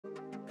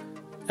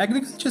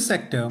Agriculture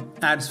sector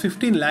adds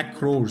 15 lakh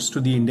crores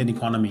to the Indian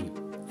economy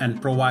and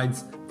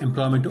provides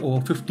employment to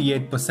over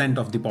 58%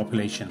 of the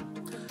population.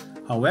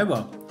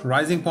 However,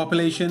 rising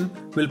population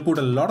will put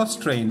a lot of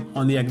strain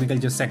on the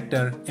agriculture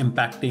sector,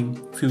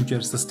 impacting future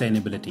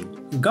sustainability.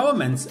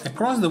 Governments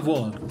across the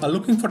world are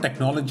looking for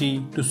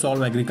technology to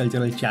solve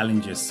agricultural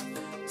challenges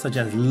such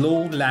as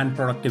low land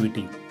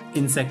productivity,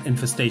 insect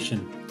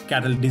infestation,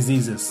 cattle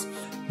diseases.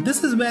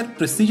 This is where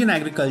precision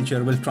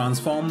agriculture will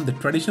transform the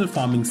traditional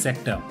farming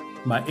sector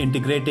by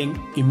integrating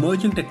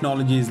emerging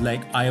technologies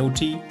like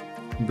IoT,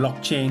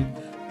 blockchain,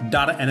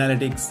 data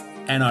analytics,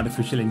 and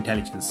artificial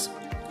intelligence.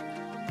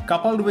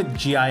 Coupled with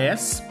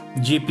GIS,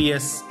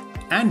 GPS,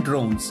 and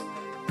drones,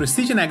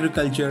 precision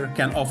agriculture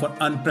can offer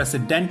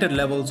unprecedented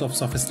levels of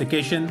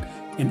sophistication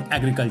in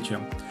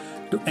agriculture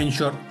to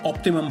ensure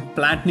optimum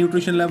plant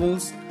nutrition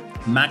levels,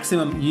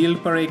 maximum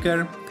yield per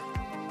acre,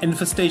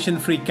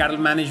 infestation-free cattle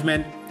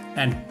management,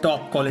 and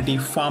top-quality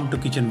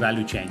farm-to-kitchen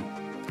value chain.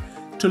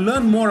 To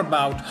learn more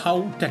about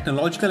how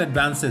technological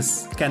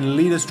advances can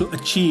lead us to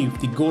achieve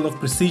the goal of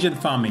precision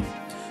farming,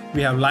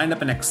 we have lined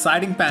up an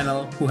exciting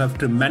panel who have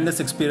tremendous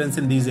experience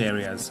in these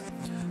areas.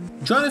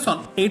 Join us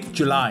on 8th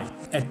July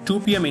at 2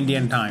 p.m.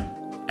 Indian time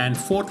and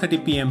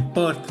 4:30 p.m.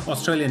 Perth,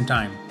 Australian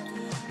time.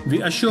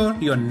 We assure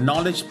you a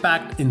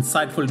knowledge-packed,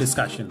 insightful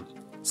discussion.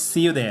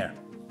 See you there.